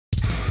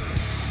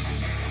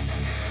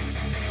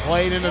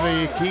Played into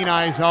the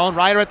Kenai zone.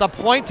 Ryder at the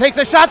point, takes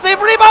a shot,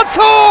 save, rebound,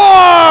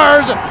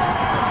 scores!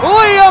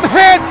 Liam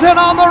Hansen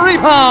on the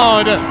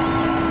rebound.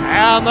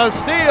 And the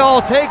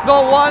Steel take the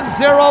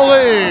 1-0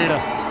 lead.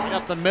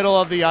 Up the middle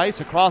of the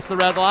ice, across the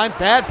red line.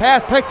 Bad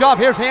pass picked off.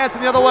 Here's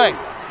Hansen the other way.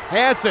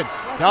 Hansen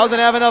doesn't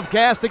have enough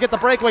gas to get the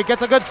breakaway.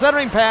 Gets a good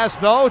centering pass,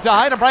 though, to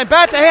Heideprime.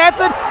 Back to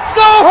Hansen.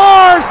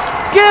 Scores!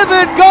 Give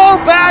it go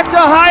back to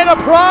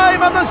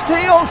Heideprime, and the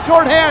Steel,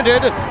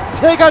 shorthanded,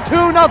 take a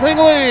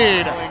 2-0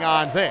 lead. Going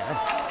on there.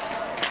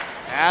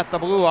 At the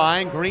blue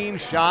line, Green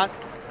shot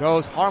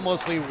goes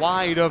harmlessly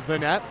wide of the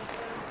net.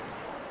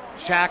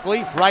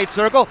 Shackley, right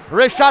circle,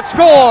 wrist shot,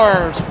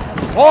 scores!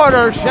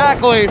 Porter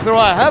Shackley through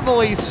a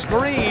heavily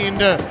screened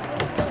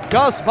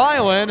Gus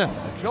Byland.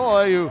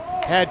 Joy, who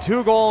had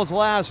 2 goals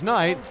last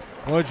night.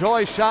 Well,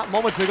 Joy shot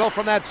moments ago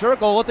from that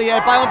circle. What they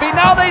had Byland beat.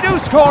 Now they do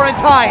score and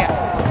tie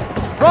it.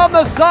 From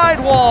the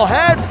sidewall,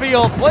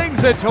 Hadfield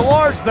flings it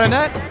towards the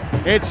net.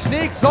 It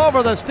sneaks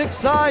over the stick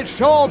side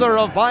shoulder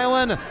of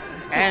Byland,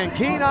 and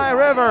Kenai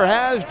River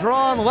has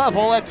drawn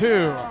level at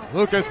 2.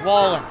 Lucas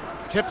Wallen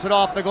chips it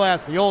off the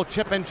glass, the old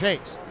chip and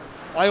chase.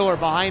 Euler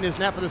behind his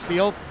net for the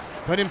Steel.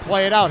 Couldn't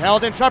play it out.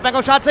 Held in sharp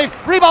angle shot save.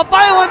 Rebound.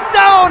 Byland's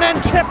down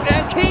and chipped,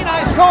 and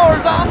Kenai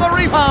scores on the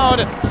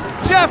rebound.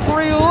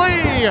 Jeffrey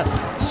Lee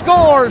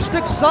scores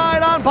stick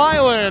side on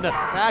Byland.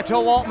 Back to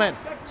Waltman.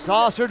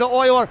 Saucer to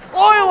Euler.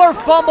 Euler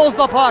fumbles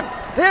the puck.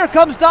 Here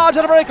comes Dodge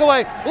on a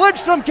breakaway.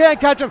 Lindstrom can't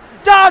catch him.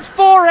 Dodge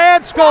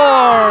forehand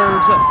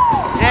scores.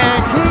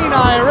 And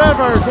Kenai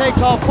River takes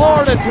a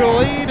 4-2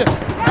 lead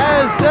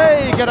as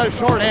they get a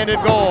shorthanded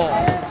goal.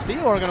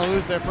 Steel are going to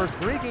lose their first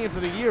 3 games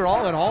of the year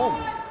all at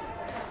home.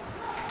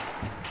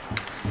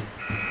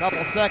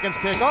 Couple seconds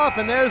tick off,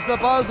 and there's the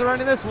buzzer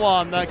ending this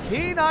one. The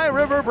Kenai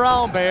River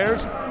Brown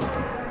Bears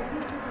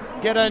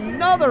get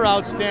another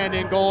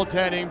outstanding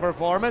goaltending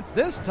performance,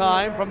 this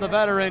time from the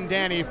veteran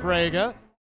Danny Fraga.